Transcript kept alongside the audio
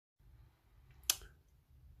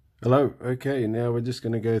Hello, okay, now we're just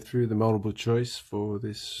going to go through the multiple choice for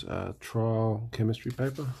this trial chemistry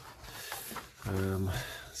paper.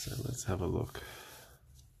 So let's have a look.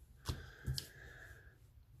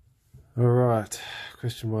 Alright,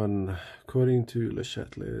 question 1. According to Le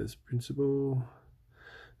Chatelier's principle,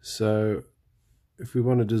 so if we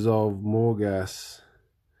want to dissolve more gas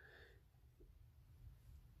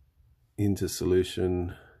into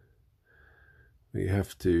solution, we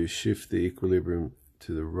have to shift the equilibrium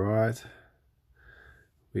to the right.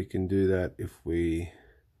 We can do that if we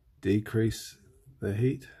decrease the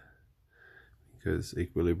heat, because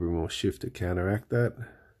equilibrium will shift to counteract that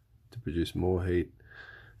to produce more heat.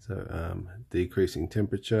 So decreasing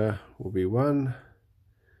temperature will be 1,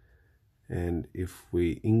 and if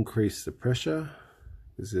we increase the pressure,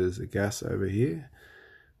 because there's a gas over here,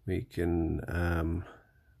 we can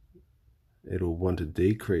it'll want to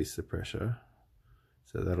decrease the pressure,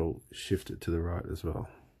 so that'll shift it to the right as well.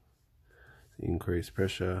 Increase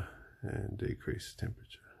pressure and decrease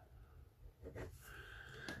temperature.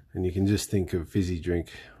 And you can just think of fizzy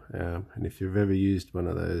drink, and if you've ever used one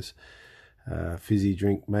of those fizzy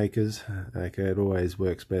drink makers, okay, it always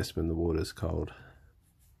works best when the water's cold.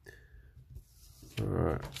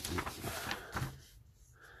 Alright,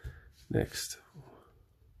 next,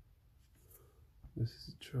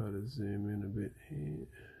 let's try to zoom in a bit here.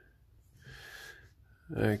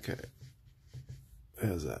 Okay,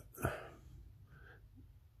 how's that?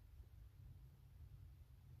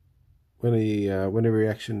 When a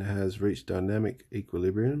reaction has reached dynamic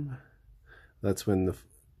equilibrium, that's when the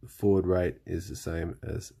forward rate is the same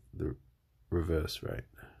as the reverse rate.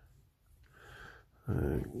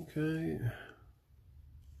 Okay.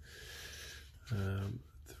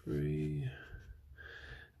 3.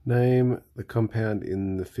 Name the compound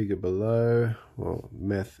in the figure below. Well,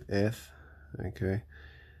 meth eth. Okay.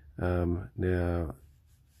 Now,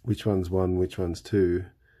 which one's 1, which one's 2?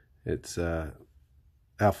 It's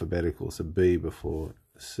alphabetical, so B before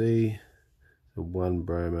C. So 1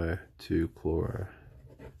 bromo, 2 chloro.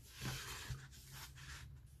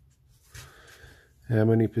 How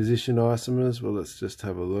many position isomers? Well, let's just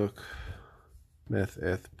have a look. Meth,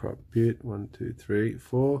 eth, prop, but. 1, 2, 3,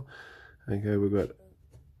 4. Okay, we've got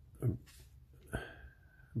a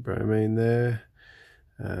bromine there.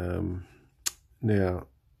 Now,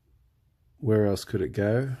 where else could it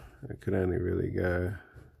go? It could only really go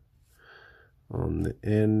on the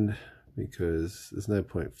end, because there's no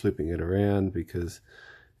point flipping it around because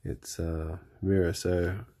it's a mirror.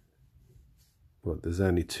 So there's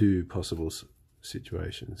only 2 possible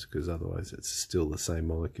situations, because otherwise it's still the same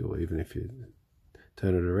molecule even if you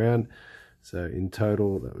turn it around. So in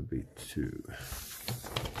total that would be 2.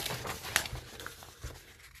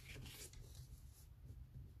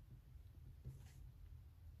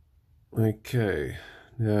 Okay,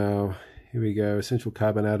 now here we go. Essential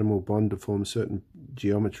carbon atom will bond to form certain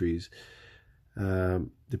geometries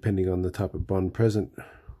depending on the type of bond present.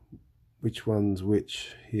 Which one's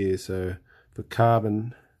which here? So for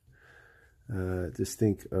carbon, just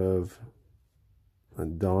think of a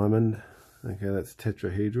diamond. Okay, that's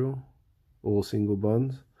tetrahedral, all single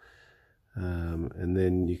bonds. And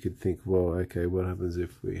then you could think, well, okay, what happens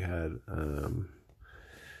if we had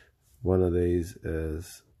one of these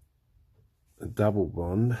as a double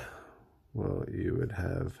bond? Well, you would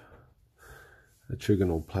have a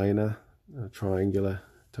trigonal planar, a triangular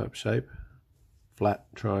type shape, flat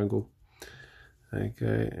triangle.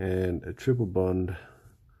 Okay, and a triple bond,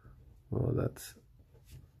 well, that's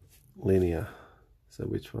linear. So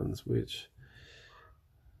which one's which?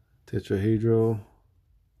 Tetrahedral,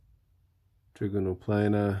 trigonal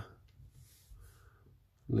planar,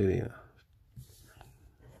 linear.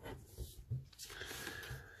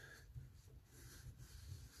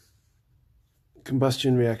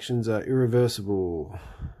 Combustion reactions are irreversible.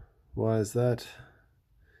 Why is that?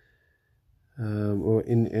 Or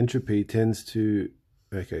in entropy tends to,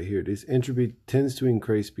 okay, here it is. Entropy tends to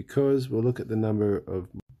increase because, we'll look at the number of,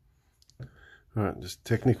 alright, just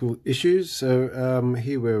technical issues. So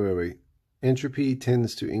here, where were we? Entropy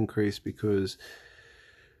tends to increase because,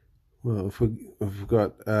 well, if we've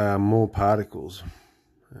got more particles.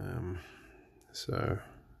 So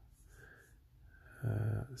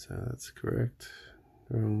that's correct.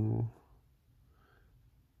 Wrong.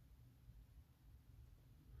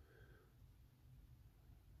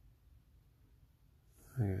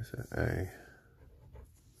 Okay, so A.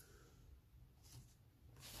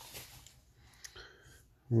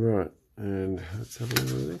 Right, and let's have a look at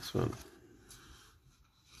the next one.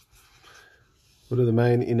 What are the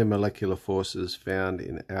main intermolecular forces found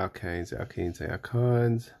in alkanes, alkenes, and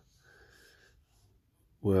alkynes?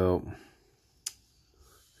 Well,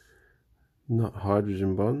 not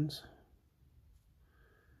hydrogen bonds.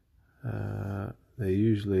 They're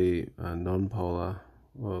usually non-polar.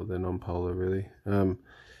 Well, they're non-polar really.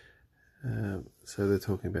 So they're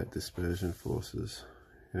talking about dispersion forces.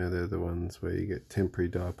 You know, they're the ones where you get temporary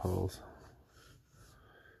dipoles.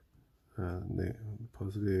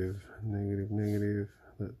 Positive, negative, negative.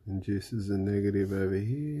 That induces a negative over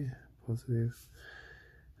here. Positive.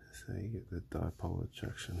 So you get the dipole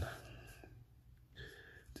attraction.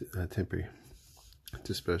 Temporary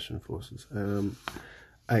dispersion forces.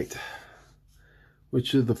 8.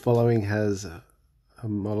 Which of the following has a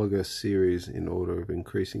homologous series in order of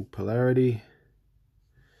increasing polarity?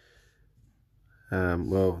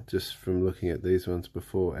 Well, just from looking at these ones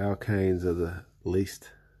before, alkanes are the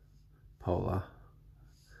least polar.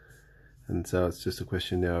 And so it's just a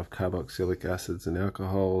question now of carboxylic acids and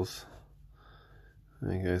alcohols.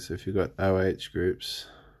 Okay, so if you've got OH groups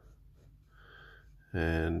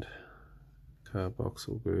and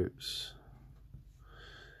carboxyl groups,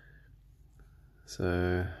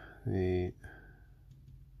 so the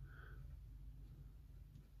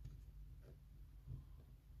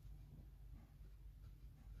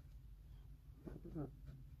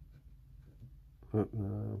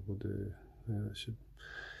we'll do that, should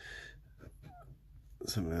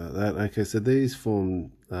something like that. Okay, so these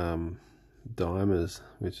form dimers,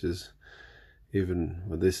 which is even,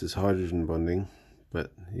 well, this is hydrogen bonding,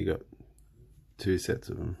 but you got 2 sets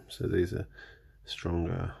of them, so these are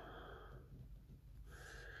stronger.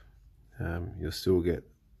 You'll still get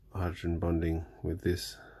hydrogen bonding with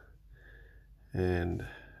this and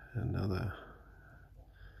another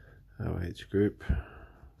OH group.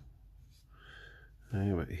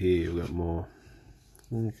 Okay, but here you've got more.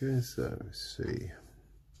 Okay, so let's see.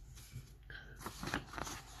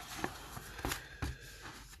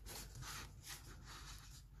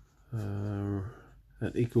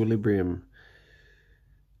 At equilibrium,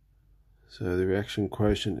 so the reaction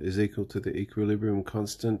quotient is equal to the equilibrium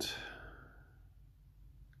constant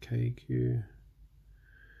KQ.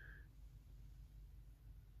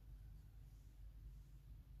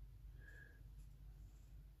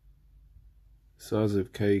 Size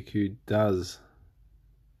of KQ does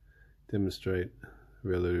demonstrate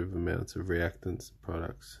relative amounts of reactants and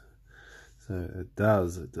products. So it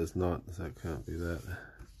does not, so it can't be that.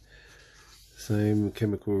 Same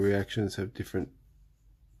chemical reactions have different,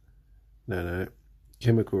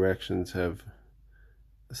 chemical reactions have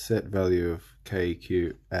a set value of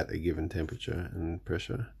KQ at a given temperature and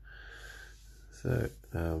pressure. So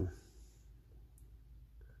so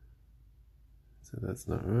that's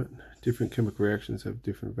not right. Different chemical reactions have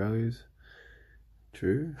different values.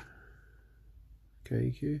 True.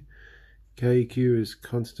 KQ. KQ is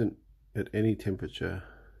constant at any temperature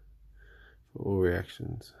for all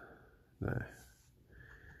reactions. No.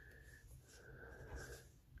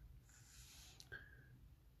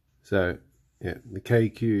 So, yeah, the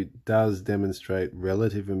KQ does demonstrate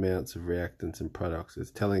relative amounts of reactants and products.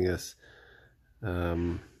 It's telling us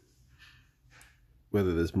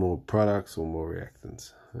whether there's more products or more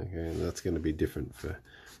reactants. Okay, and that's going to be different for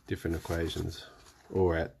different equations,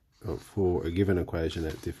 or for a given equation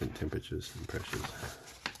at different temperatures and pressures.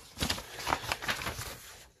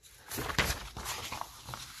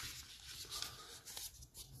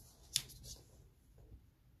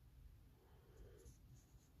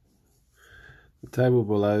 The table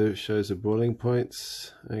below shows the boiling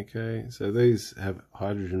points. Okay, so these have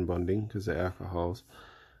hydrogen bonding because they're alcohols,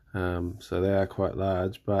 so they are quite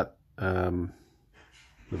large, but the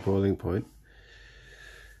boiling point.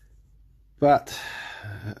 But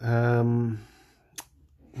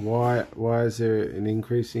why is there an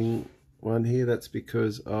increasing one here? That's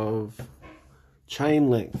because of chain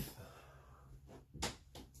length.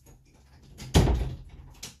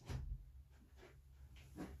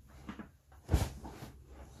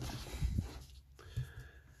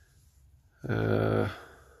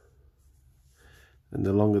 And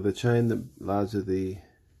the longer the chain, the larger the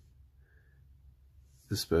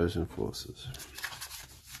dispersion forces.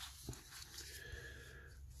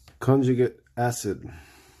 Conjugate acid.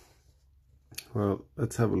 Well,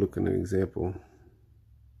 let's have a look at an example.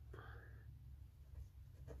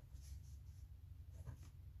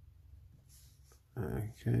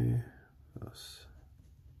 Okay.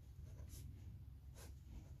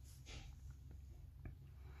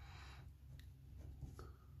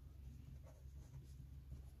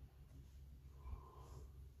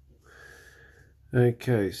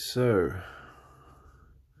 Okay, so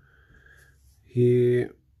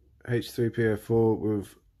here H3PO4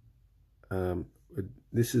 with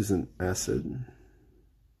this is an acid.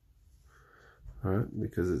 right?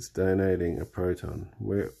 Because it's donating a proton.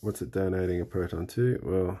 What's it donating a proton to?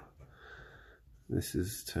 Well, this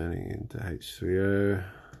is turning into H3O.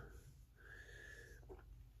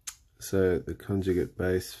 So the conjugate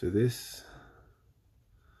base for this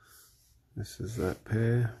is that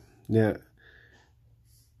pair. Now,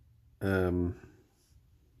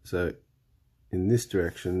 so in this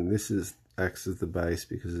direction, this acts as the base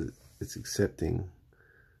because it's accepting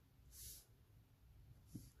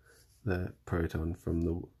the proton from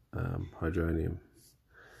the hydronium.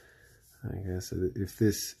 Okay, so if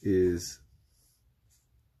this is,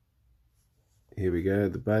 here we go,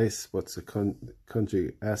 the base, what's the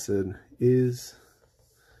conjugate acid is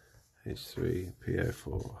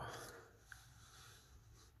H3PO4.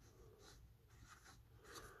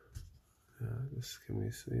 Can we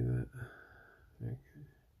see that?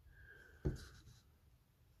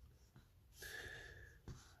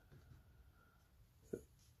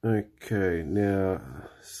 Okay, now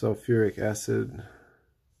sulfuric acid.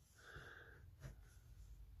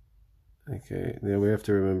 Okay, now we have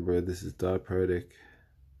to remember this is diprotic.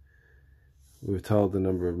 We're told the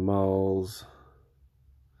number of moles.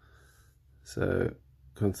 So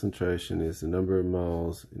concentration is the number of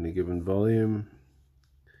moles in a given volume.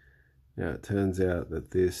 Now it turns out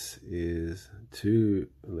that this is 2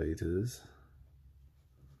 liters,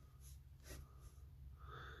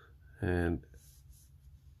 and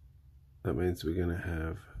that means we're going to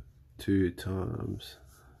have 2 times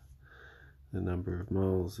the number of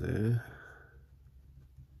moles there.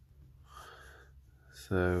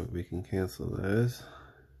 So we can cancel those.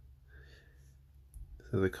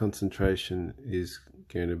 So the concentration is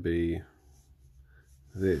going to be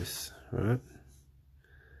this, right?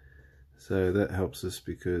 So that helps us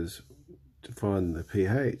because to find the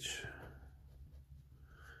pH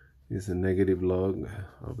is the negative log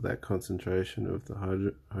of that concentration of the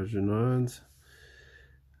hydrogen ions,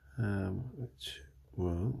 which,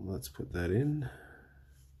 well, let's put that in.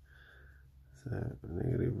 So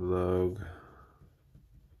negative log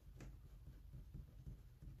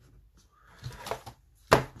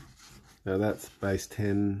now that's base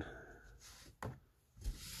 10.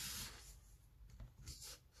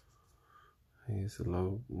 Here's the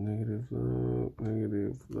log, negative log,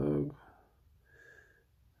 negative log.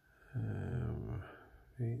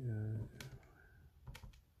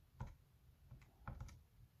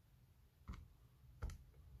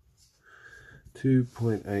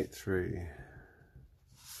 2.83.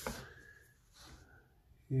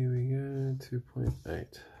 Here we go,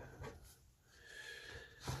 2.8.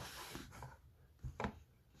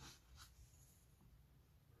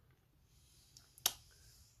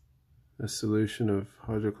 A solution of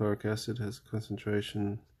hydrochloric acid has a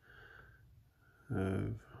concentration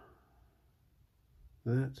of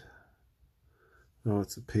that. Oh,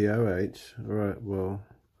 it's a POH. Alright, well,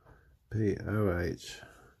 POH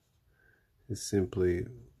is simply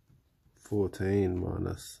 14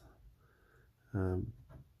 minus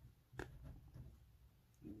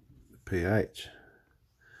pH.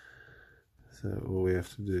 So all we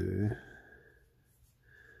have to do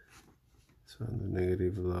is find the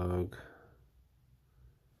negative log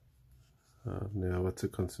of, now what's the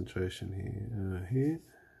concentration here? Here.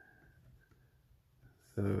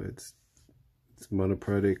 So it's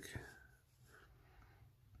monoprotic.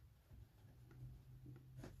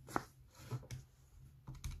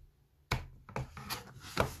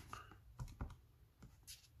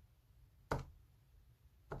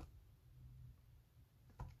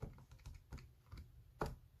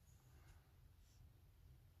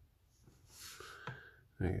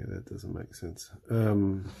 Okay, that doesn't make sense.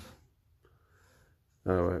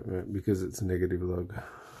 Oh, right, because it's negative log.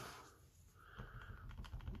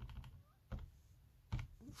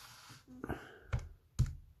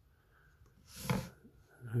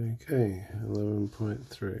 Okay,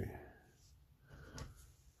 11.3.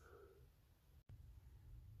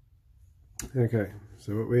 Okay,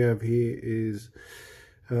 so what we have here is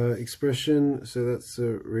expression. So that's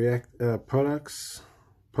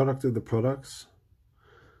product of the products.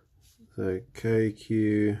 So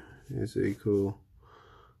KQ is equal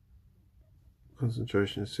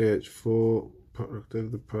concentration of CH4, product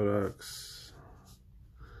of the products,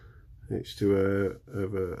 H2O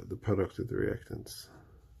over the product of the reactants.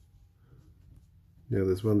 Now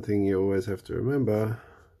there's one thing you always have to remember,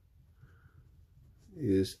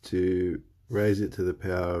 is to raise it to the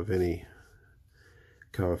power of any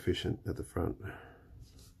coefficient at the front.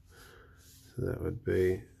 So that would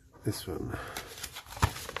be this one.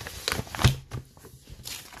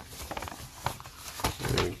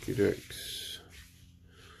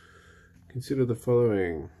 Consider the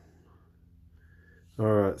following.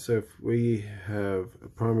 Alright, so if we have a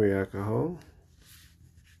primary alcohol,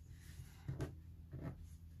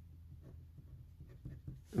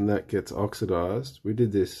 and that gets oxidized, we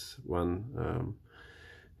did this one,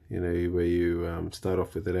 you know, where you start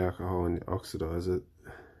off with an alcohol and oxidize it.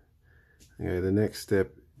 Okay, the next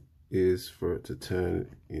step is for it to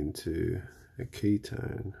turn into a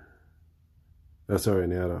ketone. Oh, sorry,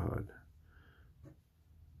 an aldehyde.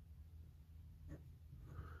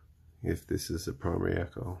 If this is a primary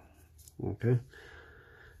alcohol. Okay.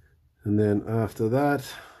 And then after that,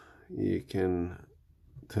 you can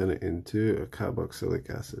turn it into a carboxylic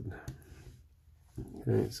acid.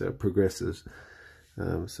 Okay, so it progresses.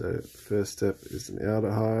 So first step is an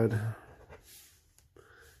aldehyde,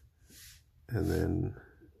 and then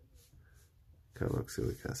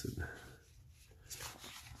carboxylic acid.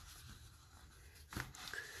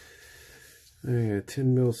 Okay,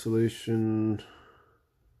 10 ml solution.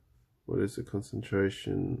 What is the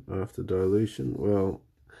concentration after dilution? Well,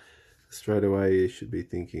 straight away you should be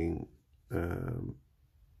thinking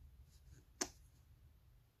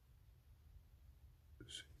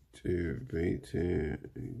C2V2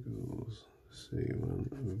 equals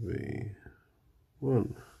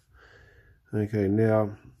C1V1. Okay,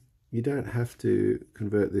 now you don't have to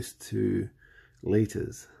convert this to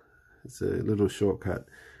liters. It's a little shortcut,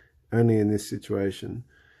 only in this situation,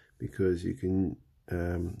 because you can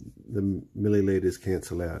the milliliters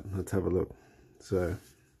cancel out. Let's have a look. So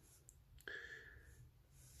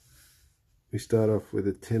we start off with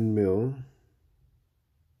a 10 ml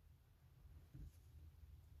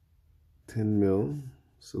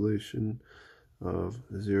solution of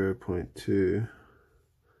 0.2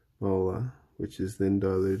 molar, which is then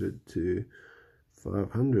diluted to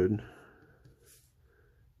 500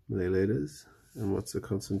 milliliters. And what's the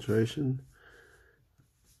concentration?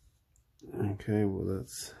 Okay, well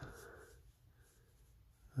that's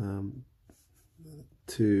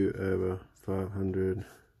 2 over 500,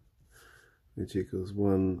 which equals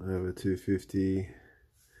 1 over 250,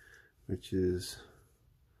 which is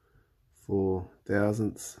 4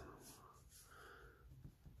 thousandths.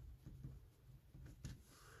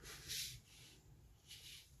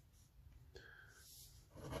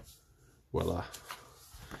 Voila.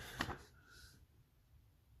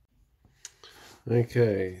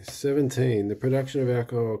 Okay, 17. The production of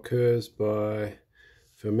alcohol occurs by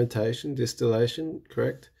fermentation, distillation,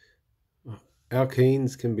 correct?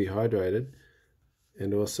 Alkenes can be hydrated,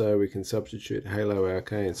 and also we can substitute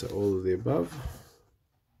haloalkane, so all of the above.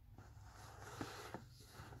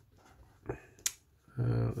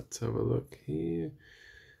 Let's have a look here.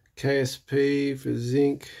 KSP for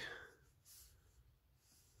zinc,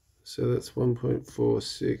 so that's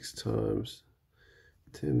 1.46 times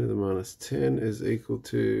 10 to the minus 10 is equal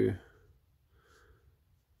to,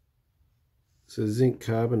 so zinc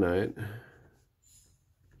carbonate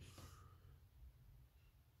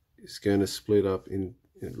is going to split up in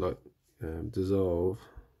like dissolve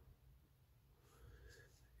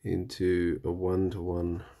into a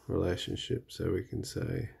 1-to-1 relationship. So we can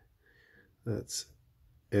say that's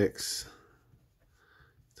X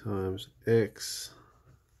times X,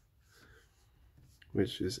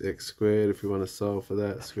 which is X squared. If we want to solve for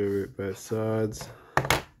that, square root both sides.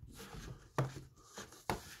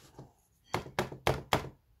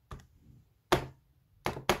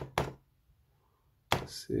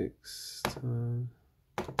 Six times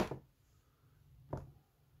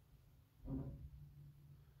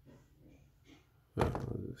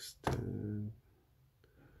minus 10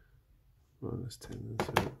 minus 10,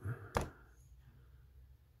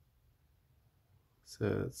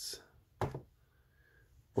 so it's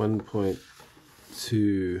 1.2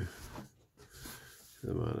 to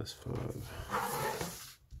the minus 5.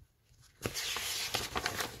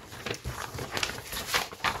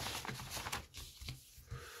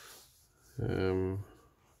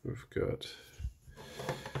 We've got,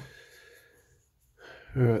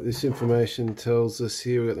 alright, this information tells us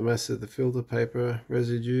here we've got the mass of the filter paper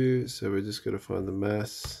residue, so we're just going to find the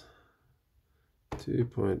mass.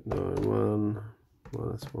 2.91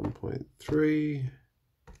 minus 1.3,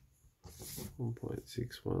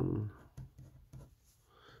 1.61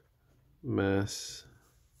 mass.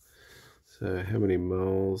 So how many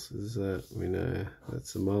moles is that? We know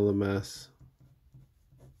that's the molar mass.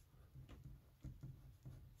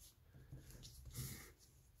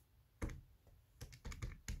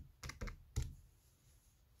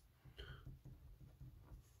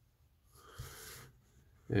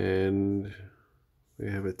 And we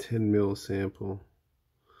have a 10 ml sample,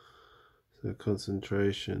 so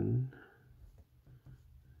concentration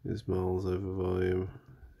is moles over volume,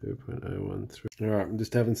 0.013. All right, I'm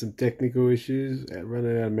just having some technical issues,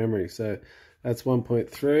 running out of memory. So that's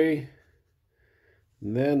 1.3.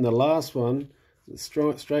 And then the last one,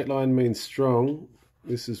 straight line means strong.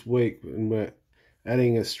 This is weak, and we're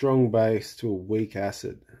adding a strong base to a weak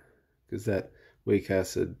acid, because that weak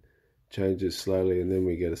acid changes slowly and then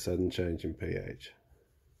we get a sudden change in pH.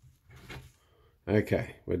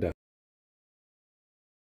 Okay, we're done.